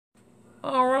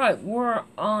Alright, we're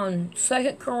on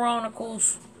 2nd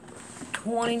Chronicles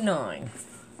 29.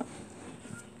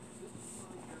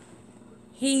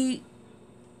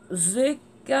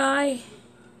 Zikkai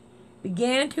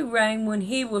began to reign when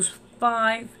he was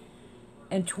 25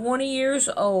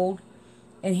 old,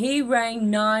 and he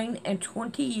reigned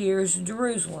 29 years in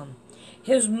Jerusalem.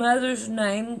 His mother's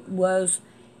name was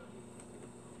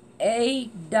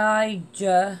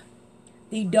Adijah,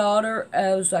 the daughter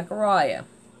of Zechariah.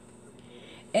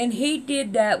 And he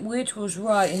did that which was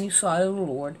right in the sight of the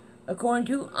Lord, according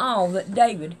to all that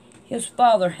David his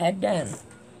father had done.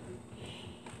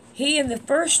 He, in the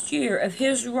first year of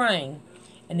his reign,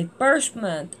 in the first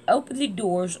month, opened the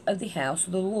doors of the house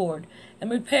of the Lord,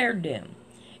 and repaired them.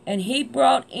 And he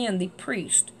brought in the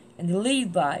priests and the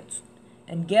Levites,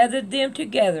 and gathered them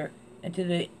together into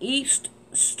the east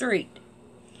street,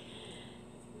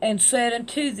 and said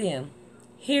unto them,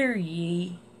 Hear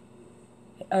me,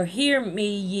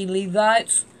 ye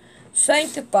Levites,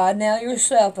 sanctify now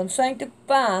yourself, and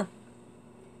sanctify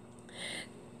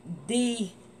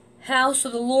the house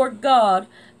of the Lord God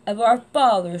of our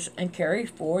fathers, and carry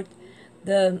forth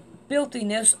the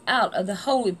filthiness out of the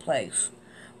holy place.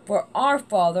 For our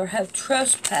father have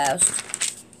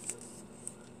trespassed,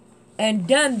 and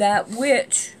done that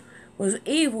which was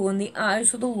evil in the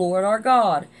eyes of the Lord our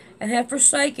God, and have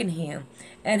forsaken him,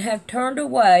 and have turned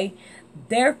away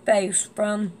their face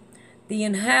from the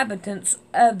inhabitants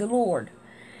of the Lord,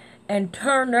 and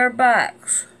turned their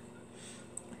backs.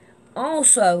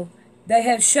 Also they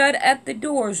have shut up the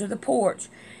doors of the porch,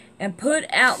 and put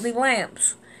out the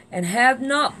lamps, and have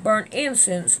not burnt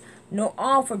incense, nor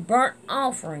offered burnt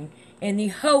offering in the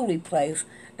holy place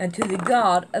unto the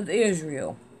God of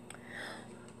Israel.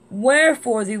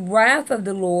 Wherefore the wrath of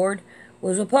the Lord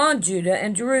was upon Judah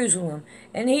and Jerusalem,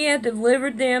 and he hath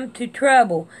delivered them to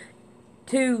trouble,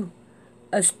 to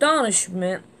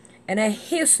astonishment, and a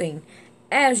hissing,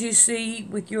 as you see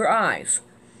with your eyes.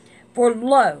 For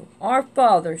lo, our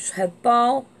fathers have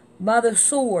fallen by the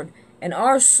sword, and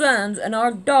our sons and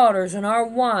our daughters and our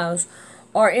wives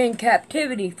are in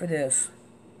captivity for this.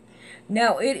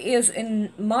 Now it is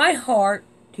in my heart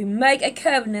to make a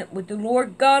covenant with the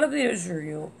Lord God of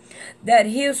Israel, that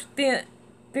his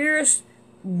fierce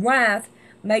wrath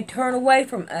may turn away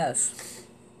from us.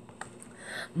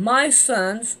 My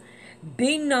sons,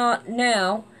 be not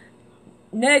now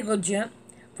negligent,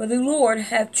 for the Lord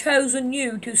hath chosen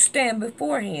you to stand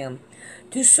before him,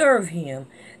 to serve him,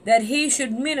 that he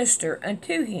should minister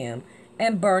unto him,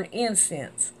 and burn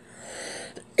incense.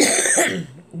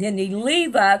 Then the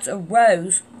Levites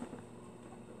arose,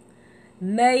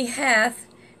 Mahath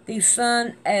the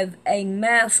son of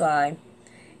Amasai,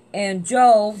 and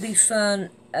Joel the son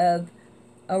of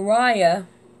Ariah,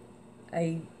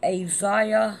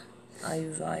 Isaiah,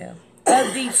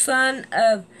 of the son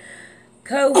of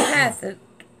Kohath,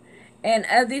 and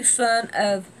of the son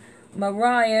of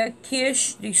Mariah,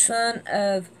 Kish the son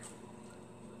of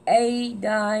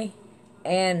Adai,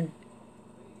 and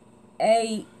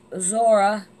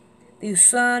Azorah the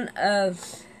son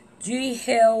of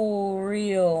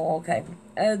Jehalreel,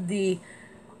 of the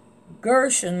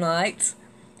Gershonites,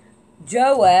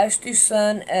 Joash the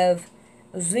son of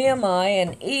Zimai,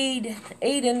 and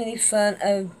Eden the son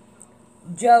of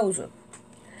Joseph,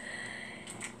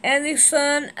 and the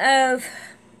son of,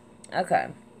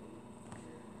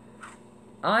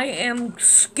 I am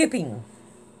skipping,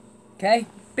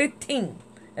 15,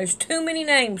 there's too many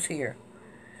names here,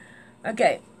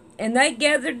 and they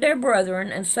gathered their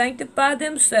brethren, and sanctified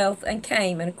themselves, and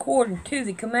came, and according to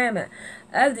the commandment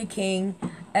of the king,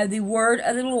 of the word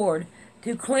of the Lord,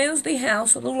 to cleanse the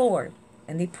house of the Lord.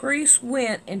 And the priests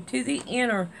went into the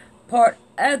inner part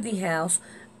of the house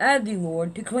of the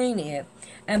Lord to clean it,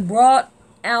 and brought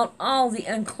out all the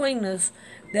uncleanness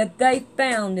that they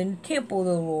found in the temple of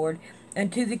the Lord,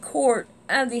 and to the court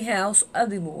of the house of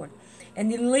the Lord.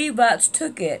 And the Levites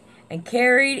took it, and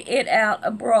carried it out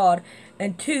abroad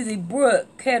unto the brook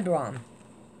Kedron.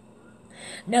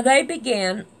 Now they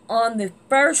began on the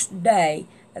first day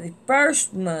of the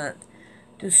first month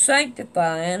to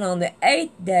sanctify, and on the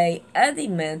 8th day of the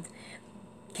month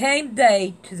came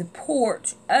they to the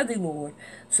porch of the Lord.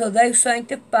 So they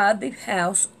sanctified the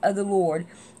house of the Lord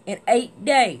in 8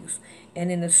 days,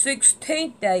 and in the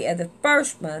 16th day of the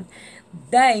first month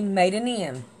they made an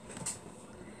end.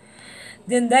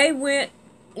 Then they went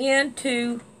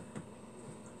into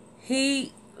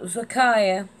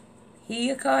Hezekiah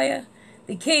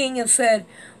the king, and said,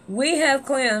 We have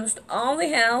cleansed all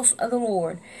the house of the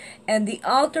Lord, and the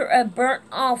altar of burnt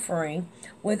offering,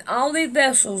 with all the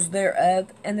vessels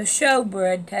thereof, and the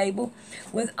showbread table,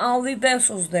 with all the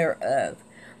vessels thereof.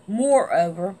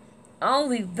 Moreover, all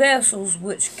the vessels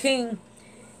which King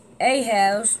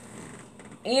Ahaz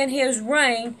in his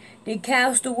reign did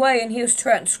cast away in his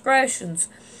transgressions,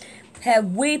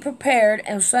 have we prepared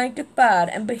and sanctified,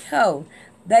 and behold,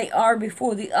 they are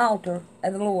before the altar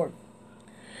of the Lord.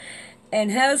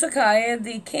 And Hezekiah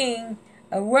the king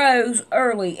arose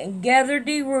early, and gathered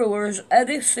the rulers of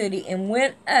the city, and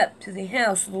went up to the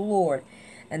house of the Lord.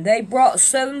 And they brought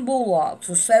 7 bullocks,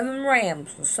 and 7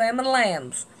 rams, and 7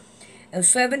 lambs, and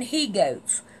 7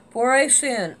 he-goats, for a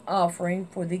sin offering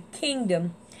for the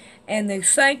kingdom, and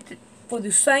for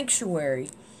the sanctuary,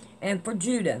 and for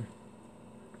Judah.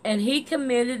 And he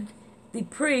committed the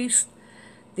priest,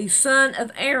 the son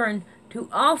of Aaron, to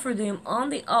offer them on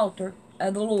the altar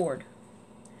of the Lord.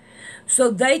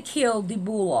 So they killed the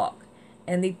bullock,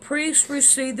 and the priest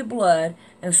received the blood,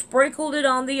 and sprinkled it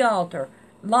on the altar.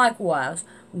 Likewise,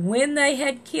 when they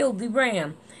had killed the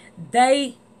ram,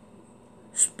 they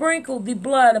sprinkled the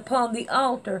blood upon the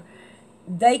altar.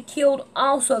 They killed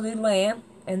also the lamb,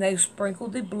 and they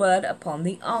sprinkled the blood upon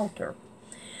the altar.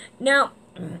 Now,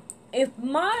 if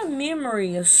my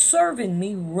memory is serving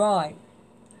me right,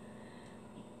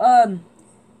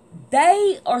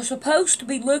 they are supposed to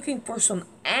be looking for some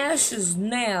ashes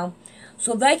now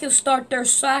so they can start their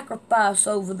sacrifice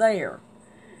over there.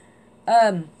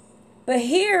 But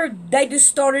here, they just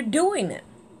started doing it.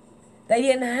 They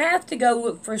didn't have to go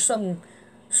look for some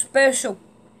special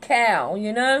cow,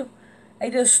 you know.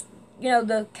 They just,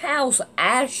 the cow's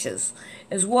ashes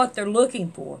is what they're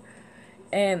looking for.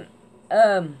 And,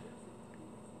 I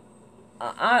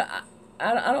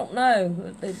don't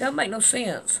know. It doesn't make no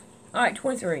sense. Alright,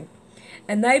 23.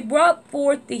 And they brought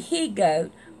forth the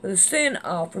he-goat with a sin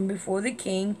offering before the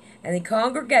king and the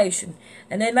congregation,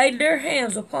 and they laid their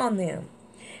hands upon them.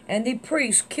 And the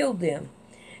priests killed them.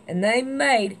 And they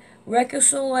made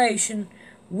reconciliation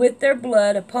with their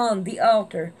blood upon the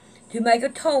altar to make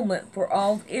atonement for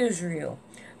all of Israel.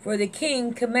 For the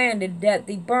king commanded that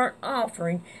the burnt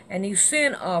offering and the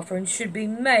sin offering should be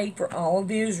made for all of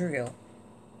Israel.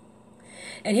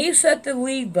 And he set the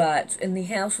Levites in the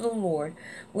house of the Lord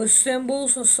with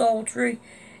cymbals and psaltery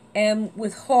and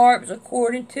with harps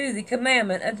according to the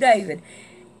commandment of David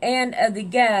and of the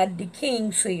Gad the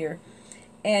king's seer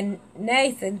and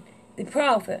Nathan the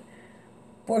prophet.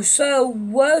 For so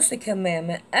was the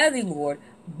commandment of the Lord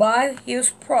by his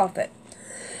prophet.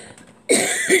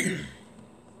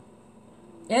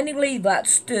 And the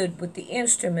Levites stood with the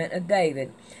instrument of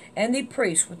David, and the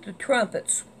priests with the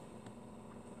trumpets.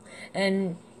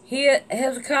 And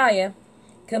Hezekiah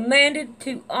commanded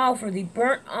to offer the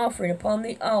burnt offering upon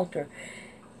the altar.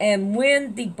 And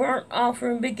when the burnt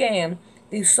offering began,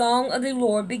 the song of the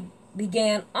Lord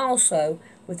began also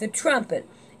with the trumpet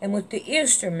and with the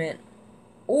instrument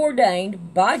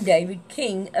ordained by David,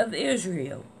 king of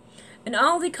Israel. And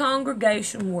all the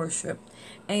congregation worshiped,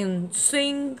 and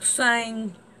singers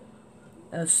sang,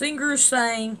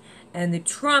 and the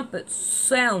trumpets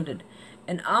sounded,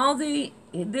 and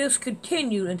this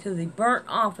continued until the burnt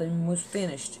offering was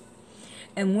finished.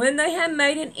 And when they had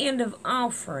made an end of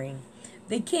offering,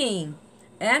 the king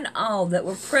and all that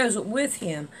were present with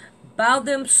him bowed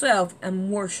themselves and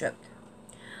worshipped.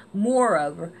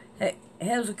 Moreover,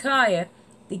 Hezekiah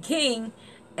the king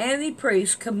and the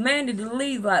priests commanded the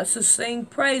Levites to sing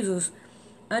praises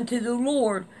unto the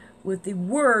Lord with the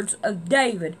words of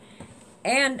David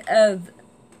and of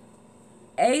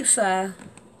Asaph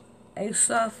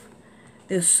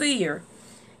the seer,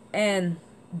 and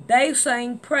they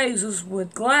sang praises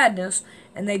with gladness,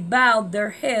 and they bowed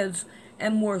their heads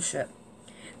and worshiped.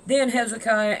 Then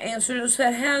Hezekiah answered and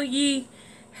said, How ye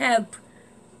have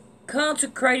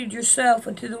consecrated yourself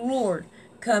unto the Lord,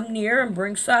 come near and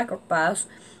bring sacrifice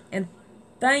and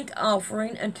thank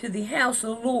offering unto the house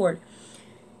of the Lord.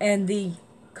 And the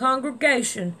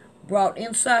congregation brought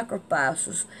in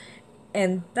sacrifices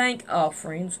and thank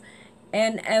offerings,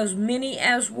 and as many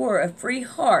as were a free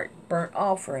heart burnt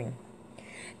offering.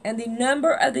 And the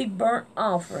number of the burnt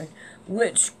offering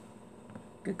which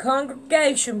the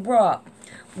congregation brought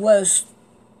was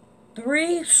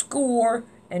 70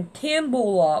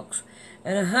 bullocks,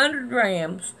 and 100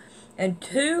 rams, and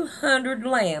 200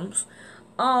 lambs.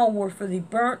 All were for the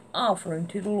burnt offering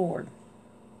to the Lord.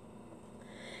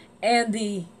 And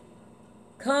the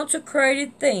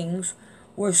consecrated things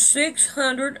were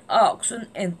 600 oxen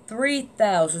and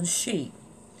 3,000 sheep.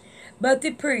 But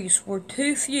the priests were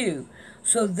too few,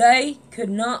 so they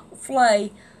could not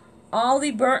flay all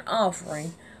the burnt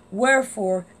offering.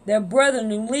 Wherefore their brethren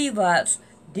the Levites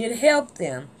did help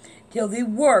them, till the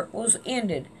work was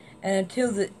ended, and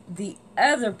until the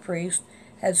other priests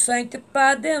had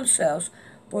sanctified themselves,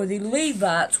 for the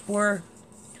Levites were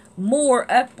more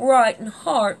upright in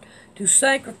heart to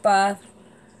sacrifice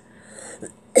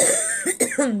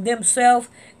themselves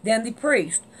than the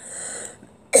priest.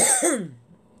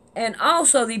 And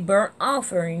also the burnt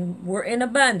offering were in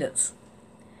abundance,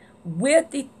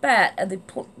 with the fat of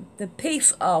the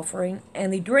peace offering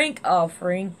and the drink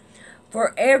offering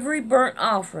for every burnt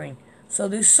offering. So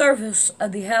the service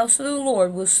of the house of the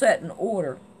Lord was set in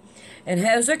order. And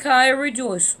Hezekiah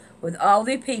rejoiced with all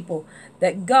the people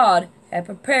that God had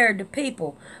prepared the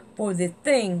people, for the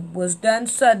thing was done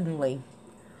suddenly.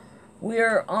 We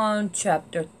are on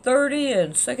chapter 30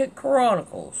 in 2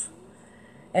 Chronicles.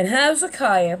 And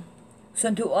Hezekiah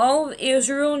sent to all of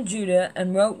Israel and Judah,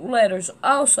 and wrote letters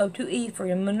also to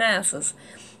Ephraim and Manasseh,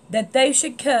 that they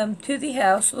should come to the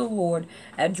house of the Lord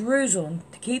at Jerusalem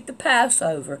to keep the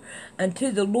Passover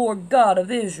unto the Lord God of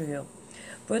Israel.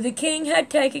 For the king had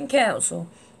taken counsel,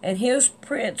 and his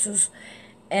princes,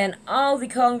 and all the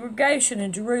congregation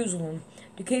in Jerusalem,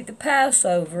 to keep the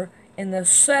Passover in the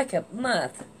 2nd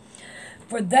month.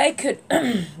 For they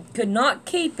could not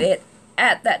keep it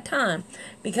at that time,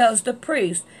 because the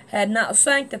priests had not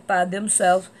sanctified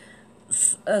themselves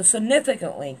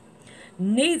significantly,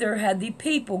 neither had the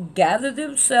people gathered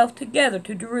themselves together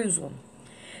to Jerusalem.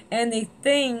 And the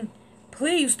thing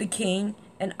pleased the king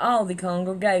and all the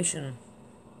congregation.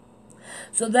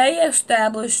 So they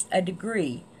established a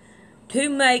decree to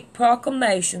make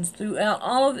proclamations throughout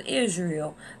all of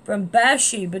Israel, from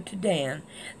Bathsheba to Dan,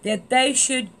 that they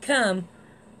should come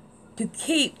to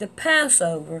keep the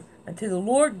Passover unto the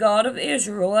Lord God of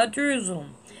Israel at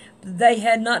Jerusalem. They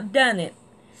had not done it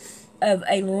of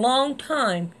a long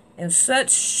time, and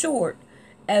such short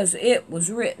as it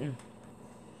was written.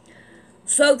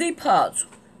 So the pots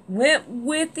went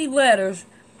with the letters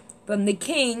from the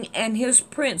king and his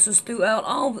princes throughout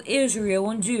all of Israel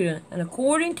and Judah, and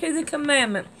according to the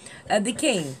commandment of the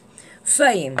king,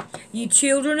 saying, Ye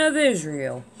children of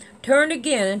Israel, turn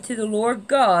again unto the Lord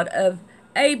God of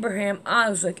Abraham,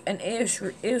 Isaac, and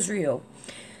Israel,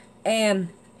 and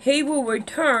he will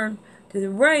return to the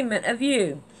raiment of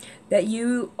you, that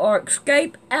you are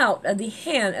escaped out of the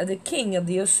hand of the king of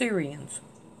the Assyrians.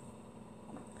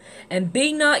 And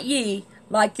be not ye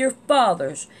like your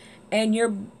fathers and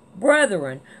your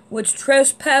brethren, which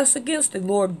trespass against the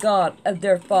Lord God of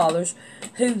their fathers,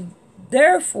 who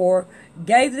therefore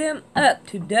gave them up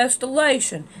to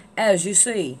desolation, as you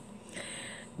see.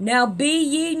 Now be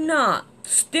ye not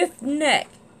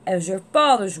stiff-necked as your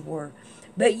fathers were,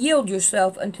 but yield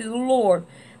yourself unto the Lord,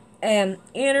 and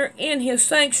enter in his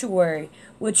sanctuary,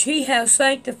 which he has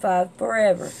sanctified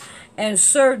forever, and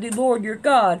serve the Lord your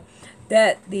God,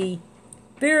 that the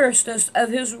fierceness of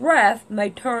his wrath may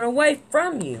turn away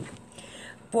from you.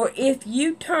 For if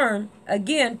you turn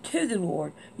again to the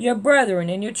Lord, your brethren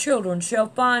and your children shall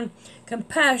find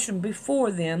compassion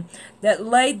before them that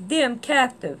laid them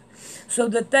captive, so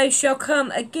that they shall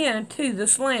come again to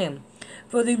this land.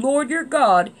 For the Lord your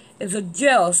God is a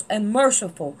jealous and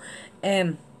merciful,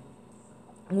 and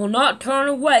will not turn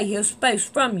away his face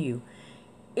from you,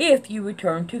 if you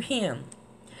return to him.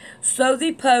 So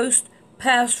the post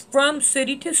passed from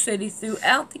city to city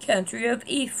throughout the country of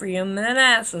Ephraim and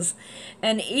Manasseh,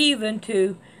 and even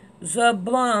to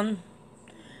Zebulun,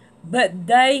 but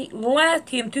they laughed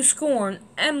him to scorn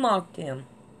and mocked him.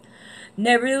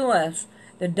 Nevertheless,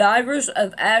 the divers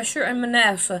of Asher and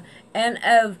Manasseh and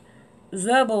of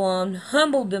Zebulun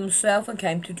humbled themselves and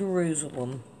came to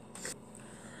Jerusalem.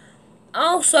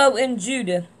 Also in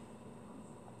Judah,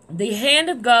 the hand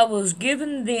of God was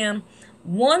given them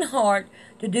one heart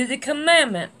to do the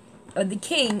commandment of the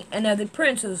king and of the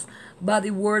princes by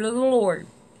the word of the Lord.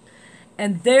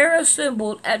 And there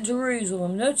assembled at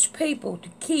Jerusalem much people to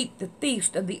keep the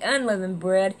feast of the unleavened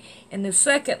bread in the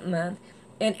 2nd month,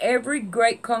 in every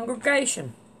great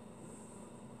congregation.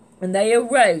 And they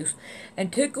arose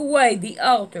and took away the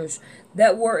altars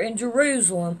that were in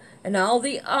Jerusalem, and all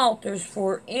the altars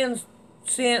for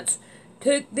incense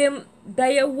took them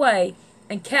they away,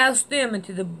 and cast them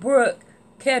into the brook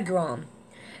Kedron.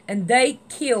 And they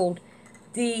killed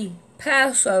the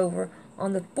Passover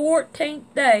on the 14th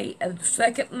day of the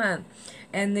 2nd month.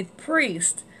 And the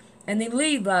priests and the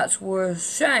Levites were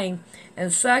ashamed,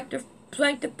 and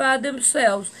sanctified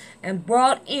themselves, and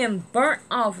brought in burnt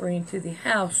offering to the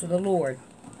house of the Lord.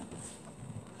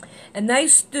 And they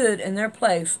stood in their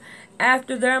place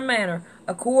after their manner,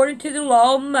 according to the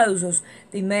law of Moses,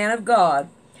 the man of God.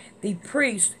 The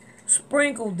priests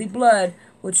sprinkled the blood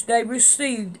which they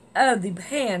received of the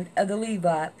hand of the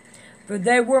Levite. For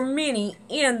there were many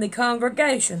in the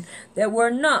congregation that were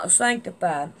not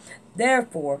sanctified.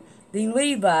 Therefore the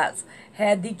Levites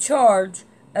had the charge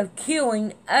of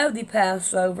killing of the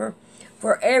Passover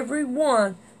for every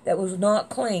one that was not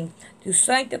clean, to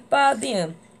sanctify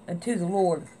them unto the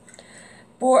Lord.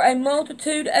 For a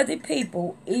multitude of the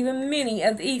people, even many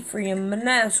of Ephraim,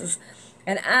 Manasseh,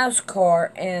 and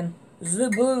Issachar, and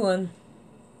Zebulun,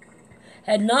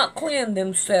 had not cleansed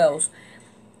themselves,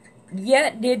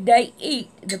 yet did they eat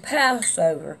the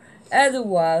Passover,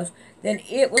 otherwise than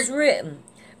it was written.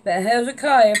 But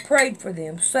Hezekiah prayed for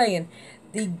them, saying,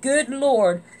 The good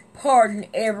Lord pardon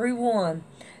every one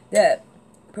that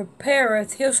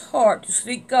prepareth his heart to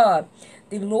seek God,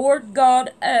 the Lord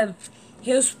God of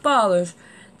his fathers,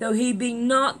 though he be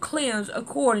not cleansed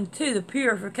according to the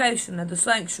purification of the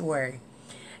sanctuary.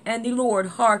 And the Lord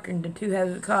hearkened unto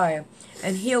Hezekiah,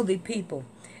 and healed the people.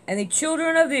 And the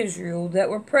children of Israel that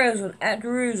were present at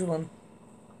Jerusalem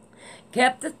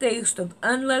kept the feast of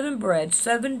unleavened bread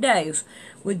 7 days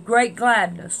with great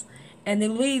gladness. And the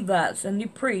Levites and the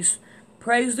priests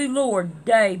praised the Lord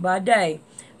day by day,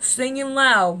 singing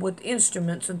loud with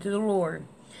instruments unto the Lord.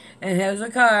 And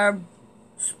Hezekiah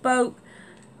spoke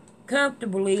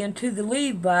comfortably unto the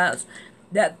Levites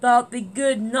that thought the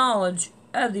good knowledge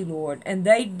of the Lord. And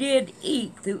they did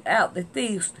eat throughout the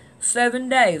feast 7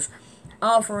 days,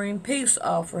 offering peace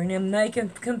offering and making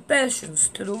confessions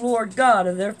to the Lord God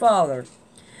of their father.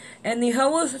 And the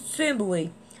whole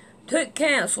assembly took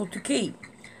counsel to keep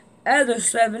other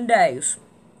 7 days.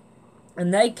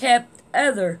 And they kept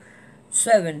other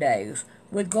 7 days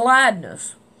with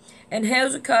gladness. And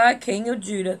Hezekiah king of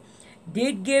Judah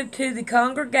did give to the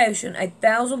congregation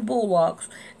 1,000 bullocks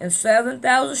and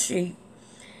 7,000 sheep.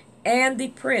 And the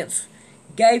prince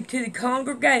gave to the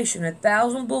congregation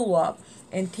 1,000 bullocks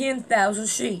and 10,000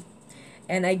 sheep.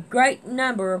 And a great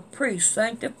number of priests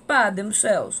sanctified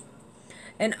themselves.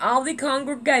 And all the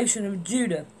congregation of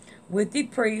Judah, with the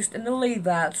priests and the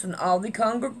Levites, and all the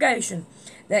congregation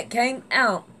that came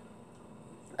out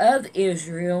of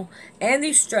Israel, and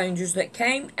the strangers that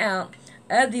came out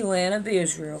of the land of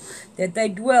Israel, that they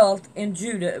dwelt in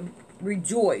Judah,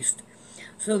 rejoiced.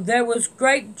 So there was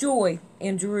great joy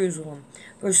in Jerusalem.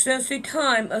 For since the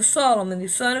time of Solomon the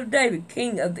son of David,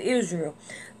 king of Israel,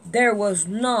 there was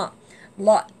not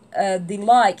the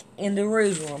like in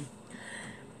Jerusalem.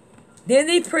 Then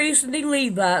the priests and the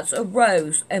Levites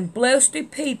arose and blessed the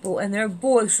people, and their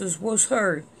voices was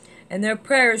heard, and their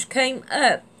prayers came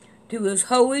up to his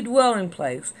holy dwelling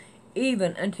place,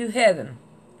 even unto heaven.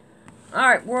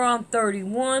 Alright, we're on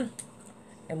 31,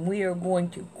 and we are going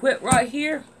to quit right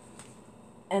here.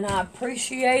 And I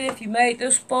appreciate it if you made it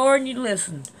this far and you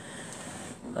listened.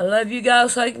 I love you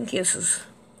guys, hugs and kisses.